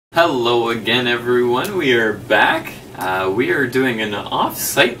Hello again, everyone. We are back. We are doing an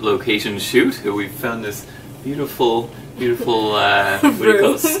off-site location shoot. We found this beautiful, what do you call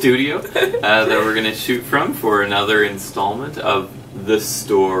it, studio that we're going to shoot from for another installment of the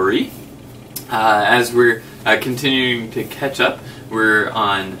story. As we're continuing to catch up, we're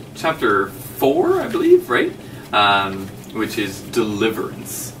on chapter 4, I believe, right? Which is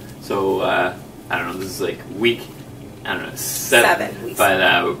Deliverance. So, I don't know, this is like week... I don't know, 7 weeks.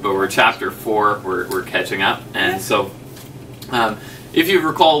 But we're chapter 4, we're catching up. And so, if you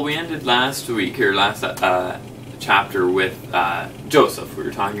recall, we ended last week, or last chapter with Joseph. We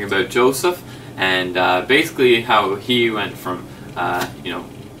were talking about Joseph, and basically how he went from,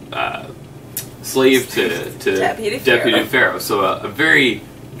 slave to deputy Pharaoh. So a very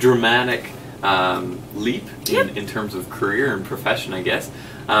dramatic leap in terms of career and profession, I guess.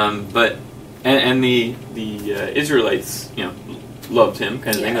 And the Israelites, loved him,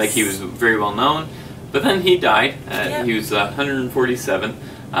 kind of thing. Like, he was very well known. But then he died. He was 147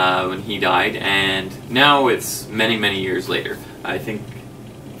 when he died, and now it's many, many years later. I think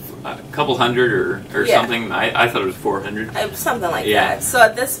a couple hundred or something. I thought it was 400. Something like that. So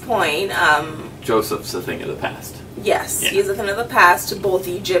at this point, Joseph's a thing of the past. Yes, he's a thing of the past to both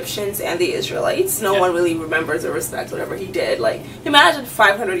the Egyptians and the Israelites. No one really remembers or respects whatever he did. Like, imagine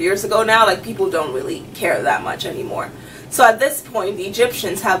 500 years ago now, like, people don't really care that much anymore. So at this point, the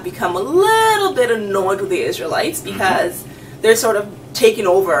Egyptians have become a little bit annoyed with the Israelites because they're sort of taking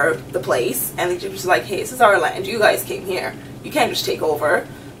over the place, and the Egyptians are like, hey, this is our land, you guys came here, you can't just take over.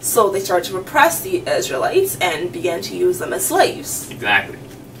 So they started to repress the Israelites and began to use them as slaves. Exactly.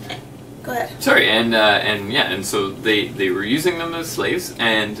 Go ahead. Sorry, and so they were using them as slaves,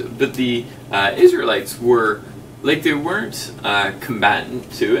 but the Israelites were, like, they weren't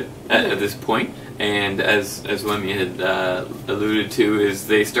combatant to it at this point, and as Wemi had alluded to, is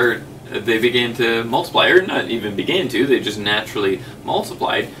they began to multiply, or not even began to, they just naturally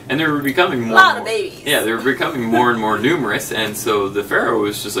multiplied, and they were becoming more. A lot of babies. Yeah, they were becoming more and more numerous, and so the Pharaoh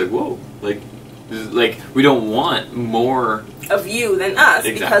was just like, whoa, like we don't want more of you than us,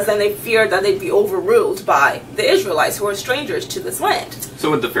 because then they feared that they'd be overruled by the Israelites, who are strangers to this land. So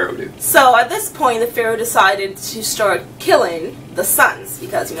what did the Pharaoh do? So at this point, the Pharaoh decided to start killing the sons,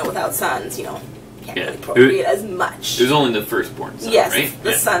 because, without sons, can't really procreate as much. It was only the firstborn son, right?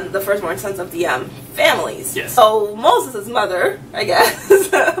 The firstborn sons of the families. Yes. So Moses' mother, I guess,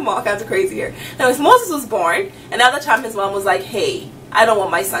 I'm all kinds of crazy here. Anyways, Moses was born, and at the time his mom was like, hey, I don't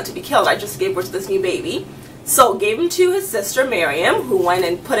want my son to be killed. I just gave birth to this new baby. So gave him to his sister Miriam, who went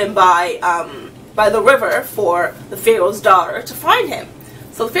and put him by the river for the Pharaoh's daughter to find him.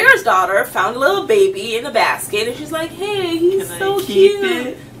 So the Pharaoh's daughter found a little baby in a basket, and she's like, hey, he's so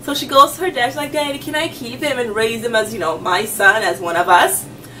cute. So she goes to her dad, she's like, Daddy, can I keep him and raise him as, my son, as one of us?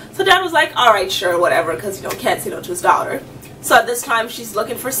 So Dad was like, alright, sure, whatever, because, can't say no to his daughter. So at this time, she's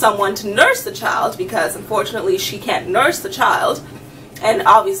looking for someone to nurse the child, because unfortunately she can't nurse the child. And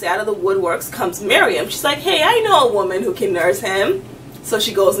obviously out of the woodworks comes Miriam. She's like, hey, I know a woman who can nurse him. So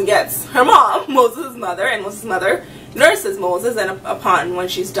she goes and gets her mom, Moses' mother, and Moses' mother nurses Moses, and when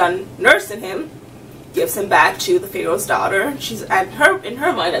she's done nursing him, gives him back to the Pharaoh's daughter. She's in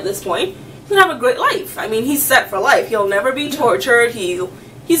her mind at this point, he's gonna have a great life. I mean, he's set for life. He'll never be tortured.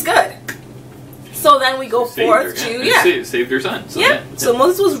 He's good. So then we go forth to saved her son. So So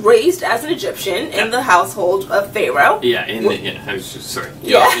Moses was raised as an Egyptian in the household of Pharaoh. I was just sorry.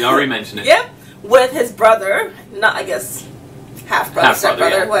 You already mentioned it. Yep. With his brother, not I guess half brother, step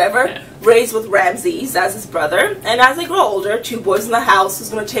brother, whatever. Yeah. Raised with Ramses as his brother, and as they grow older, 2 boys in the house who's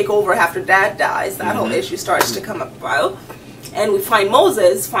going to take over after Dad dies. That whole issue starts to come about, and we find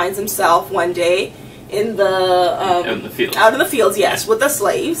Moses finds himself one day in the out in the fields, yes, with the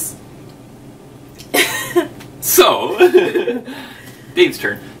slaves. So, Dave's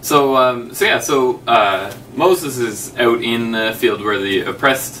turn. So Moses is out in the field where the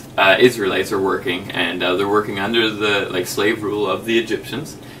oppressed Israelites are working, and they're working under the slave rule of the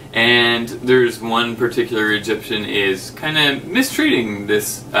Egyptians. And there's one particular Egyptian is kind of mistreating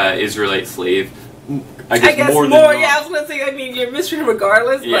this Israelite slave. I guess more than I was going to say, I mean, you're mistreating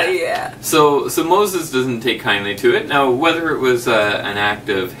regardless, but yeah. So Moses doesn't take kindly to it. Now, whether it was an act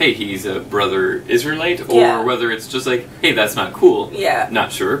of, hey, he's a brother Israelite, or whether it's just like, hey, that's not cool,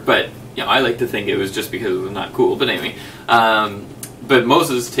 not sure. But, I like to think it was just because it was not cool. But anyway, but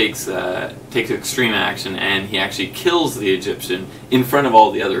Moses takes extreme action, and he actually kills the Egyptian in front of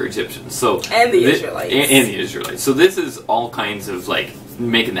all the other Egyptians. And the Israelites. So this is all kinds of,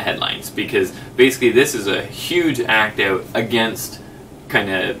 making the headlines, because basically this is a huge act out against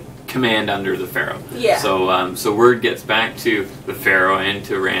kind of command under the Pharaoh. Yeah. So word gets back to the Pharaoh and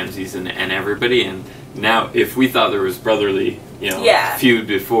to Ramses and everybody, and now if we thought there was brotherly, feud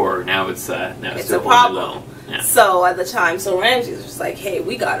before, now it's a problem. Yeah. So at the time, Ramses was just like, hey,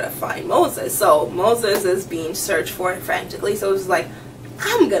 we gotta find Moses. So Moses is being searched for frantically. So it's like,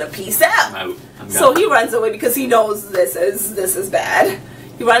 I'm gonna peace out. So he runs away because he knows this is bad.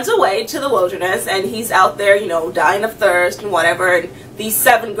 He runs away to the wilderness, and he's out there, dying of thirst and whatever. And these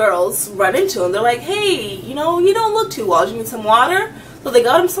 7 girls run into him. They're like, hey, you don't look too well. Do you need some water? So they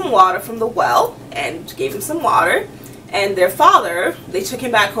got him some water from the well and gave him some water. And their father, they took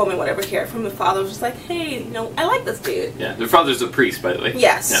him back home and whatever, cared for him. The father was just like, hey, I like this dude. Yeah, their father's a priest, by the way.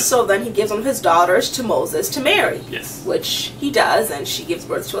 Yes. Yeah. So then he gives one of his daughters to Moses to marry. Yes. Which he does, and she gives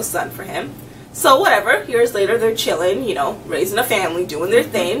birth to a son for him. So whatever, years later they're chilling, raising a family, doing their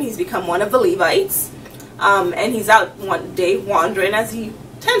thing. He's become one of the Levites. And he's out one day wandering, as he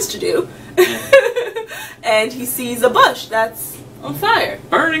tends to do. And he sees a bush that's on fire.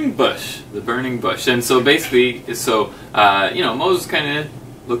 Burning bush. The burning bush. And so basically, Moses kind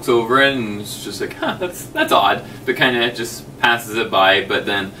of looks over it and is just like, huh, that's odd. But kind of just passes it by. But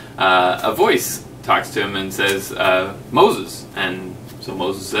then a voice talks to him and says, Moses. And so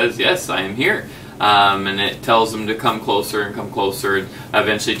Moses says, yes, I am here. And it tells him to come closer and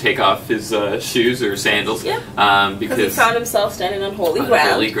eventually take off his shoes or sandals. Yeah. Because he found himself standing on holy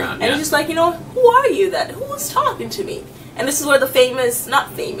ground. And he's just like, who are you then? Who's talking to me? And this is where the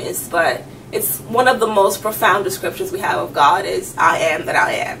not famous, but it's one of the most profound descriptions we have of God is, I am that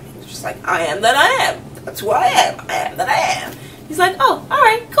I am. He's just like, I am that I am. That's who I am. I am that I am. He's like, oh,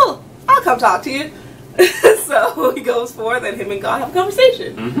 alright, cool. I'll come talk to you. So he goes forth and him and God have a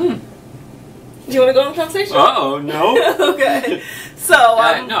conversation. Do you want to go on a conversation? Oh, no. Okay. So,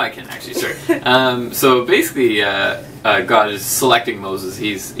 no, I can actually, sorry. So basically, God is selecting Moses.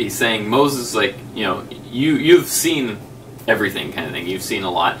 He's saying, Moses, like, you've seen everything kind of thing. You've seen a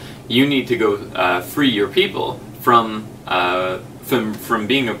lot. You need to go free your people from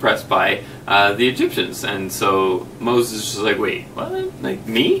being oppressed by the Egyptians. And so Moses is just like, wait, what? Like,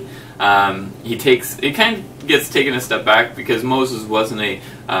 me? It kind of gets taken a step back because Moses wasn't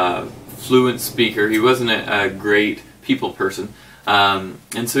a fluent speaker. He wasn't a great people person.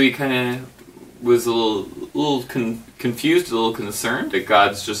 And so he kind of was a little confused, a little concerned. That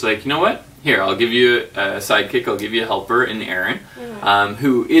God's just like, you know what? Here, I'll give you a sidekick, I'll give you a helper in Aaron,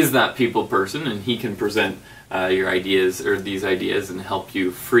 who is that people person, and he can present your ideas, or these ideas, and help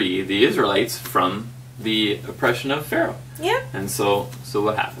you free the Israelites from the oppression of Pharaoh. Yeah. And so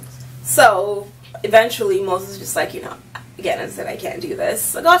what happens? So, eventually Moses is just like, again, I said, I can't do this.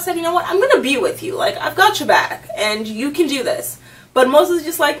 So God said, you know what, I'm going to be with you. Like, I've got your back, and you can do this. But Moses is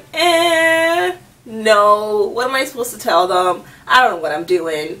just like, no, what am I supposed to tell them? I don't know what I'm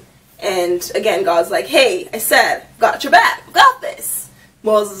doing. And again, God's like, hey, I said, got your back, got this.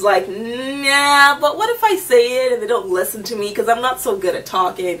 Moses is like, nah, but what if I say it and they don't listen to me because I'm not so good at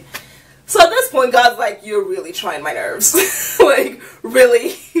talking? So at this point, God's like, you're really trying my nerves. Like,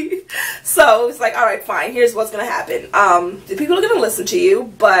 really? So it's like, alright, fine, here's what's going to happen. The people are going to listen to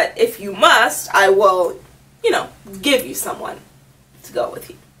you, but if you must, I will, give you someone to go with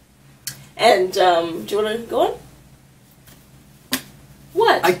you. And, do you want to go on?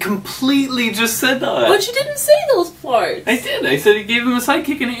 What? I completely just said that. But you didn't say those parts. I did. I said he gave him a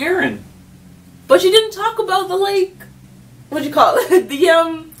sidekick and Aaron. But you didn't talk about the, like, what'd you call it?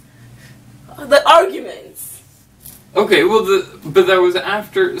 The arguments. Okay, well, but that was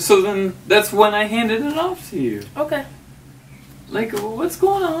after, so then that's when I handed it off to you. Okay. Like, what's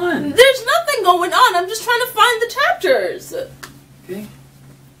going on? There's nothing going on. I'm just trying to find the chapters. Okay.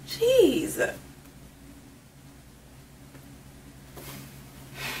 Jeez.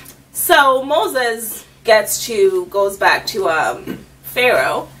 So Moses goes back to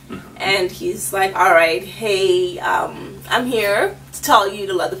Pharaoh, and he's like, alright, hey, I'm here to tell you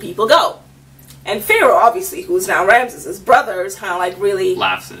to let the people go. And Pharaoh, obviously, who's now Ramses' brother, is kind of like really...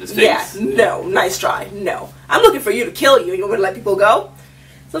 laughs in his face. Yeah, no, nice try, no. I'm looking for you to kill you, and you want me to let people go?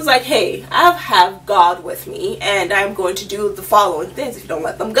 So it's like, hey, I have God with me, and I'm going to do the following things if you don't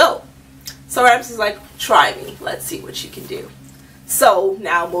let them go. So Ramses is like, try me, let's see what you can do. So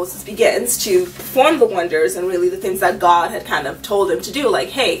now Moses begins to perform the wonders and really the things that God had kind of told him to do. Like,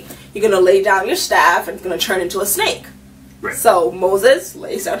 hey, you're going to lay down your staff and it's going to turn into a snake. Right. So Moses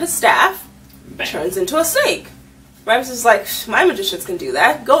lays down his staff, Bang. Turns into a snake. Ramses is like, my magicians can do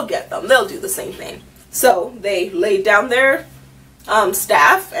that. Go get them. They'll do the same thing. So they laid down their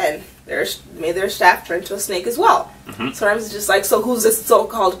staff and made their staff turn into a snake as well. So Ramses is just like, so who's this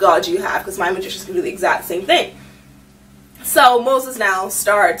so-called God you have? Because my magicians can do the exact same thing. So Moses now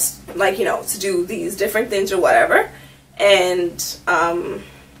starts, like, you know, to do these different things or whatever. And, So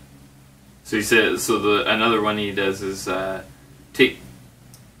he says, so another one he does is, take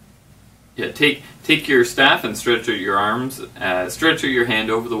your staff and stretch out your arms, stretch out your hand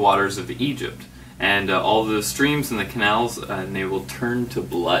over the waters of Egypt, and all the streams and the canals, and they will turn to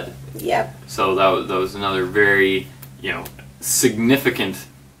blood. Yep. So that was another very, you know, significant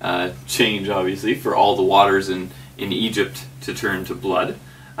change, obviously, for all the waters in Egypt to turn to blood.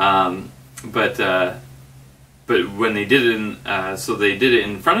 But when they did it, so they did it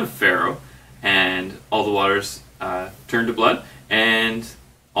in front of Pharaoh, and all the waters turned to blood, and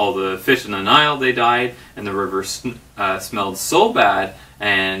all the fish in the Nile, they died, and the river smelled so bad,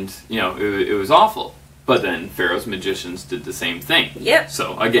 and, you know, it was awful. But then Pharaoh's magicians did the same thing. Yep.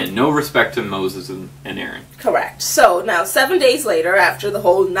 So, again, no respect to Moses and Aaron. Correct. So now 7 days later, after the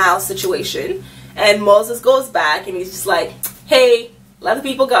whole Nile situation, and Moses goes back, and he's just like, hey, let the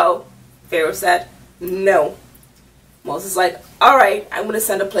people go. Pharaoh said, no. Moses is like, all right, I'm going to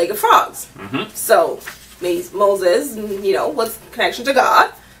send a plague of frogs. So Moses, you know, with connection to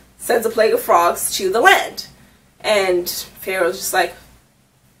God, sends a plague of frogs to the land. And Pharaoh's just like,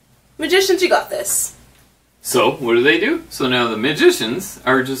 magicians, you got this. So, what do? So now the magicians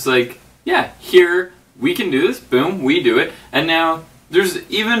are just like, yeah, here, we can do this, boom, we do it, and now there's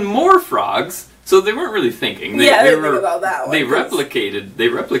even more frogs, so they weren't really thinking. They didn't think about that one. They replicated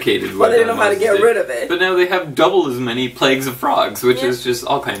what Well, they didn't know how to get rid of it. But now they have double as many plagues of frogs, which is just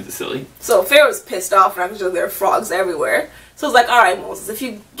all kinds of silly. So Pharaoh's pissed off, and actually there are frogs everywhere. So it's like, all right, Moses, if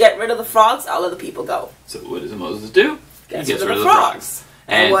you get rid of the frogs, I'll let the people go. So what does Moses do? He gets rid of the frogs.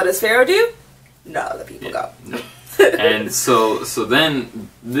 And what does Pharaoh do? No, the people go. No. And so then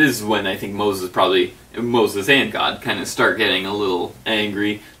this is when I think Moses and God kind of start getting a little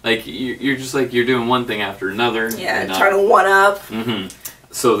angry. Like you're just like you're doing one thing after another. Yeah, trying to one up.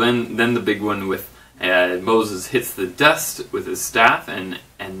 So then the big one with Moses hits the dust with his staff, and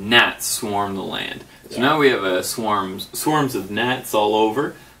gnats swarm the land. So now we have swarms of gnats all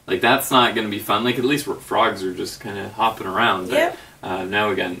over. Like that's not going to be fun. Like at least frogs are just kind of hopping around. But, now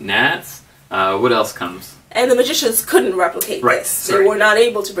we got gnats. What else comes? And the magicians couldn't replicate this. They were not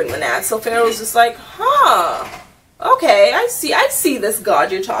able to bring the gnats. So Pharaoh was just like, okay, I see this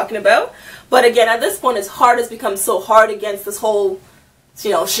God you're talking about. But again, at this point, his heart has become so hard against this whole,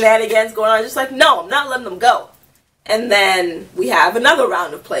 you know, shenanigans going on. Just like, no, I'm not letting them go. And then we have another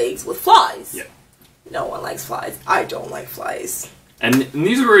round of plagues with flies. Yeah. No one likes flies. I don't like flies. And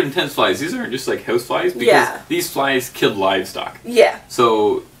these were intense flies. These aren't just like house flies, because these flies killed livestock. Yeah.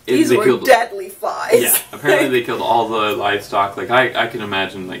 So these were deadly flies. Yeah. Apparently they killed all the livestock. Like I can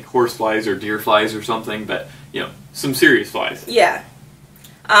imagine like horse flies or deer flies or something, but you know, some serious flies. Yeah.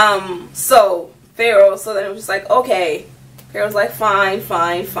 So Pharaoh. So then it was just like, okay. Pharaoh's like, fine.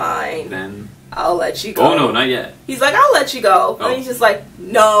 Then I'll let you go. Oh no, not yet. He's like, I'll let you go. And he's just like,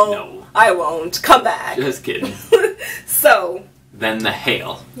 no, I won't. Come back. Just kidding. So then the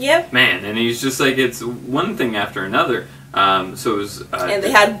hail. Yep. Man, and he's just like, it's one thing after another. So it was... and they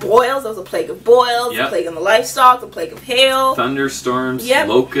had boils. There was a plague of boils, a plague on the livestock, a plague of hail. Thunderstorms,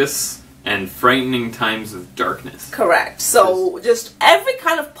 locusts, and frightening times of darkness. Correct. So just every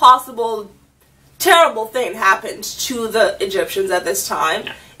kind of possible terrible thing happened to the Egyptians at this time.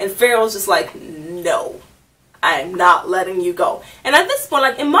 Yeah. And Pharaoh was just like, no, I'm not letting you go. And at this point,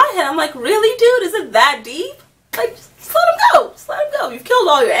 like, in my head, I'm like, really, dude? Is it that deep? Like, just let him go. Just let him go. You've killed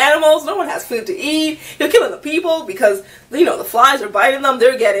all your animals. No one has food to eat. You're killing the people because, you know, the flies are biting them.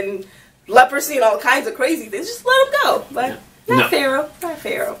 They're getting leprosy and all kinds of crazy things. Just let him go. But not Pharaoh. Not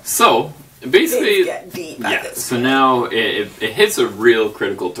Pharaoh. So, basically, things get deep at this so now it hits a real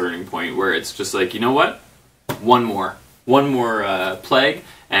critical turning point where it's just like, you know what? One more plague.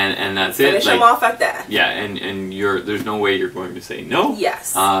 And that's it. Finish them off at that. Yeah, and there's no way you're going to say no.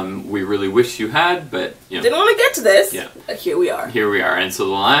 Yes. We really wish you had, but you know, didn't want to get to this. Yeah. But here we are. Here we are, and so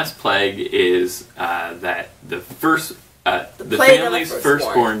the last plague is that the family's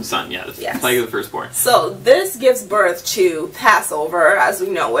firstborn son. Yeah, the plague of the firstborn. So this gives birth to Passover, as we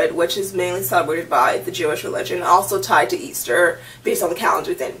know it, which is mainly celebrated by the Jewish religion, also tied to Easter based on the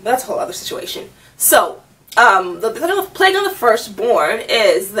calendar thing. That's a whole other situation. So. The plague on the firstborn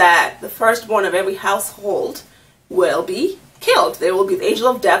is that the firstborn of every household will be killed. There will be the angel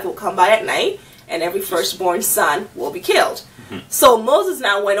of death will come by at night, and every firstborn son will be killed. So Moses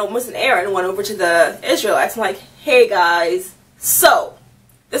now Moses and Aaron went over to the Israelites and like, hey guys, so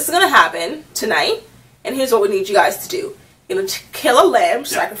this is going to happen tonight, and here's what we need you guys to do. You're going to kill a lamb,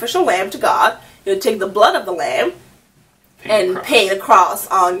 sacrificial lamb to God. You're going to take the blood of the lamb and paint a cross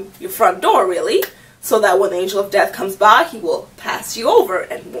on your front door, really. so that when the angel of death comes by, he will pass you over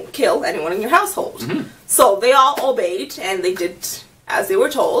and won't kill anyone in your household. So they all obeyed, and they did as they were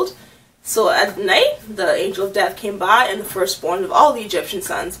told. So at night, the angel of death came by, and the firstborn of all the Egyptian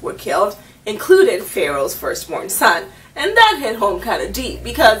sons were killed, including Pharaoh's firstborn son. And that hit home kind of deep,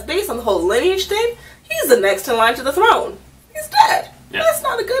 because based on the whole lineage thing, he's the next in line to the throne. He's dead. Yeah. That's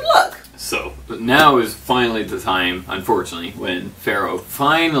not a good look. So now is finally the time, unfortunately, when Pharaoh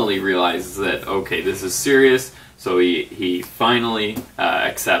finally realizes that, okay, this is serious. So he finally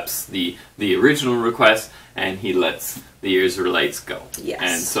accepts the original request, and he lets the Israelites go. Yes.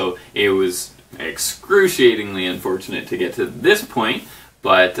 And so it was excruciatingly unfortunate to get to this point,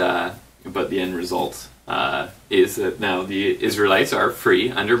 but the end result is that now the Israelites are free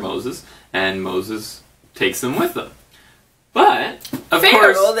under Moses, and Moses takes them with them. But, of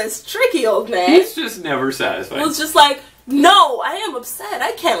Pharaoh, course, this tricky old man, he's just never satisfied. was just like, no, I am upset.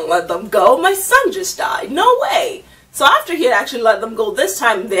 I can't let them go. My son just died. No way. So after he had actually let them go this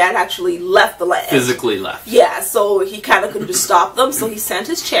time, they had actually left the land. Physically left. Yeah, so he kind of couldn't just stop them. So he sent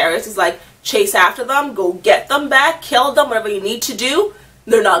his chariots. He's like, chase after them, go get them back, kill them, whatever you need to do.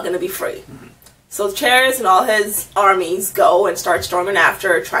 They're not going to be free. So the chariots and all his armies go and start storming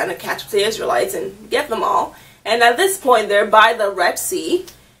after, trying to catch up to the Israelites and get them all. And at this point, they're by the Red Sea.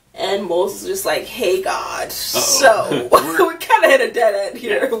 And Moses is just like, hey, God, so we kind of hit a dead end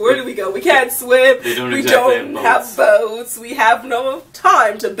here. Yeah. Where do we go? We can't swim. We don't have boats. We have no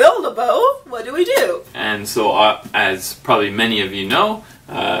time to build a boat. What do we do? And so, as probably many of you know,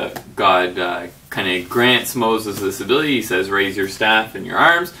 God kind of grants Moses this ability. He says, raise your staff in your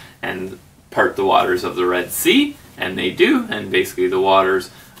arms and part the waters of the Red Sea. And they do. And basically the waters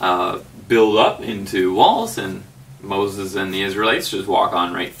build up into walls, and Moses and the Israelites just walk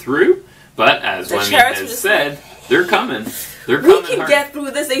on right through. But as Wemi has said, they're coming. They're coming. We can get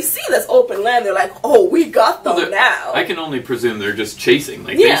through this. They see this open land. They're like, oh, we got them now. I can only presume they're just chasing.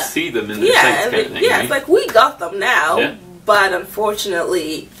 Like, they see them in their sights kind of thing. Yeah, right? It's like, we got them now. Yeah. But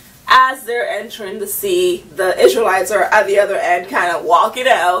unfortunately, as they're entering the sea, the Israelites are at the other end kind of walking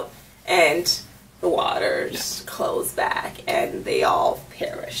out, and the waters close back, and they all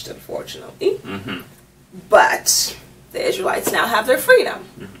perished, unfortunately. But the Israelites now have their freedom.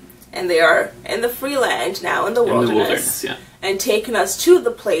 And they are in the free land now, in the wilderness. And taking us to the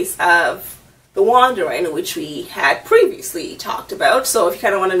place of the wandering, which we had previously talked about. So if you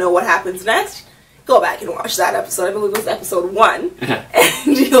kind of want to know what happens next, go back and watch that episode. I believe it was episode 1.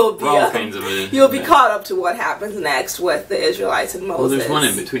 And you'll be caught up to what happens next with the Israelites and Moses. Well, there's one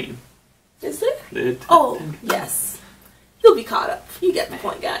in between. Is there? Oh, yes. You'll be caught up. You get the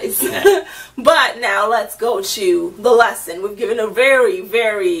point, guys. Yeah. But now let's go to the lesson. We've given a very,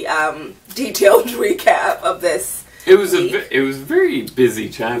 very detailed recap of this. It was a very busy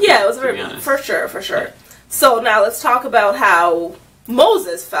chapter. Yeah, it was for sure. So now let's talk about how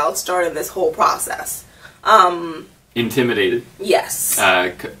Moses felt starting this whole process. Intimidated. Yes.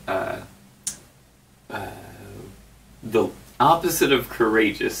 The opposite of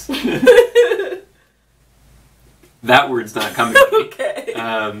courageous. That word's not coming to me. Okay.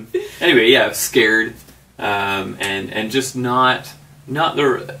 Anyway, yeah, scared, and just not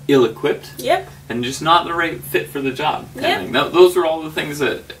the ill-equipped. Yep. And just not the right fit for the job. Yep. Those are all the things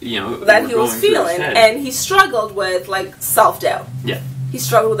that that he was feeling, and he struggled with like self-doubt. Yeah. He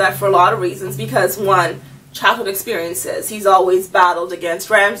struggled with that for a lot of reasons because one, childhood experiences. He's always battled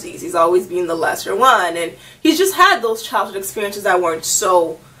against Ramses. He's always been the lesser one, and he's just had those childhood experiences that weren't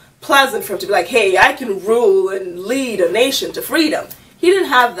so pleasant for him to be like, hey, I can rule and lead a nation to freedom. He didn't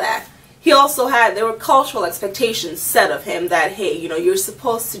have that. He also there were cultural expectations set of him that, hey, you're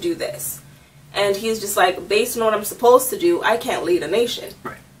supposed to do this. And he's just like, based on what I'm supposed to do, I can't lead a nation.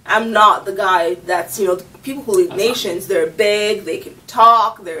 Right. I'm not the guy that's, people who lead nations, they're big, they can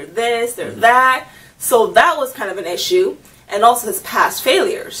talk, they're this, they're that. So that was kind of an issue. And also his past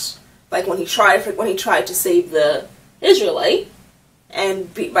failures. Like when he tried to save the Israelite,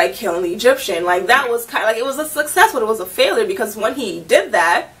 and by killing the Egyptian, like that was kind of like, it was a success, but it was a failure because when he did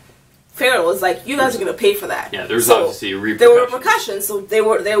that, Pharaoh was like, "You guys are going to pay for that." Yeah, there's obviously repercussions. There were repercussions, so their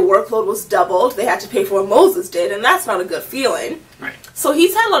workload was doubled. They had to pay for what Moses did, and that's not a good feeling. Right. So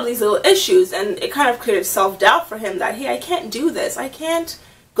he's had a lot of these little issues, and it kind of created self-doubt for him that, hey, I can't do this. I can't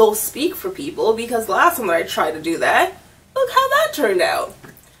go speak for people because last time I tried to do that, look how that turned out.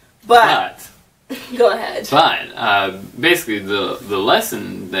 But go ahead. But basically, the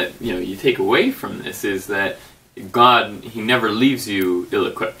lesson that you take away from this is that God, He never leaves you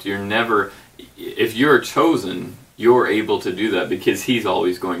ill-equipped. You're never, if you're chosen, you're able to do that because He's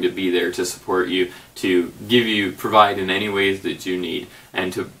always going to be there to support you, to give you, provide in any ways that you need,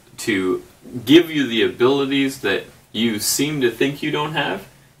 and to give you the abilities that you seem to think you don't have.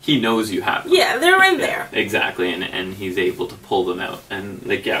 He knows you have them. Yeah, they're in there. Exactly, and he's able to pull them out. And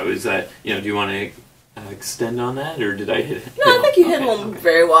like, yeah, was that, you know, do you want to extend on that, or did I hit it? No, I think you hit them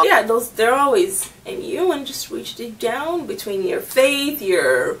very well. Yeah, they're always in you, and just reach deep down between your faith,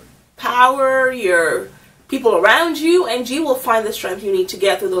 your power, your people around you, and you will find the strength you need to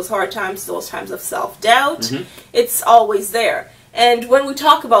get through those hard times, those times of self-doubt. It's always there. And when we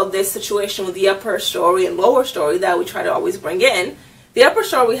talk about this situation with the upper story and lower story that we try to always bring in, the upper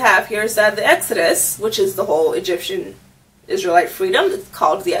story we have here is that the Exodus, which is the whole Egyptian Israelite freedom, it's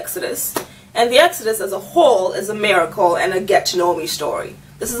called the Exodus. And the Exodus as a whole is a miracle and a get-to-know-me story.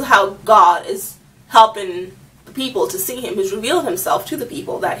 This is how God is helping the people to see him. He's revealed himself to the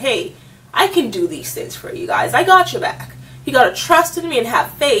people that, hey, I can do these things for you guys. I got your back. You got to trust in me and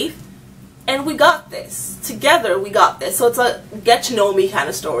have faith. And we got this. Together we got this. So it's a get-to-know-me kind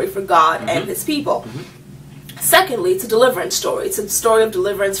of story for God and his people. Secondly, it's a deliverance story. It's a story of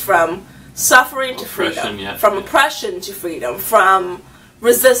deliverance from suffering to freedom. From oppression to freedom. From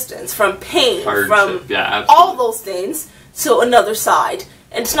resistance, from pain, from all those things to another side.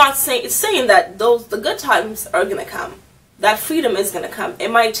 And it's not saying, it's saying that the good times are going to come. That freedom is going to come. It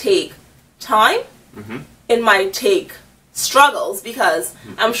might take time. It might take struggles, because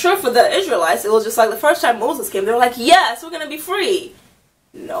I'm sure for the Israelites it was just like the first time Moses came, they were like, yes, we're going to be free.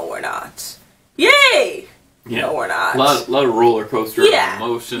 No, we're not. Yay! No, we're not. A lot of roller coaster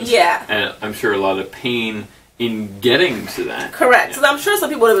emotions. And I'm sure a lot of pain in getting to that. Correct. So I'm sure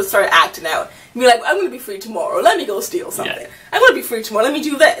some people would start acting out and be like, I'm going to be free tomorrow. Let me go steal something. I'm going to be free tomorrow. Let me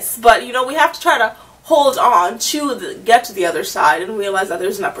do this. But, you know, we have to try to hold on to get to the other side and realize that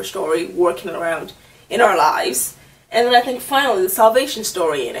there's an upper story working around in our lives. And then I think finally the salvation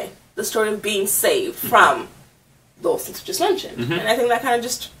story in it. The story of being saved from those things we just mentioned. And I think that kind of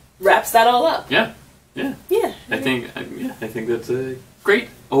just wraps that all up. Yeah. I think that's a great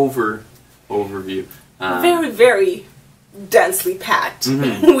overview. Very, very densely packed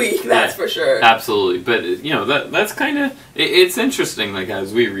week, that's for sure. Absolutely. But, you know, that's kind of, it's interesting, like,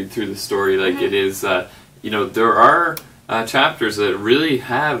 as we read through the story, like, it is, you know, there are chapters that really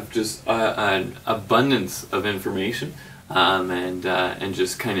have just an abundance of information, and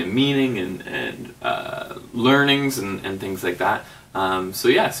just kind of meaning and learnings and things like that. So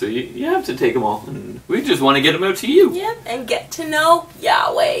you have to take them all, and we just want to get them out to you. Yep, and get to know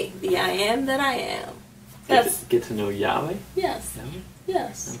Yahweh, the I am that I am. Get to know Yahweh? Yes. Yahweh?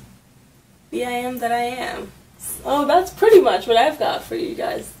 Yes. The I am that I am. Oh, that's pretty much what I've got for you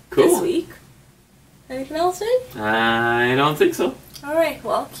guys this week. Anything else, Dave? I don't think so. Alright,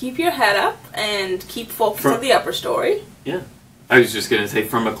 well, keep your head up and keep focused on the upper story. Yeah. I was just going to say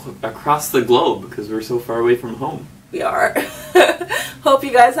from across the globe, because we're so far away from home. We are. Hope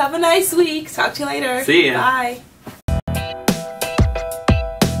you guys have a nice week. Talk to you later. See ya. Bye.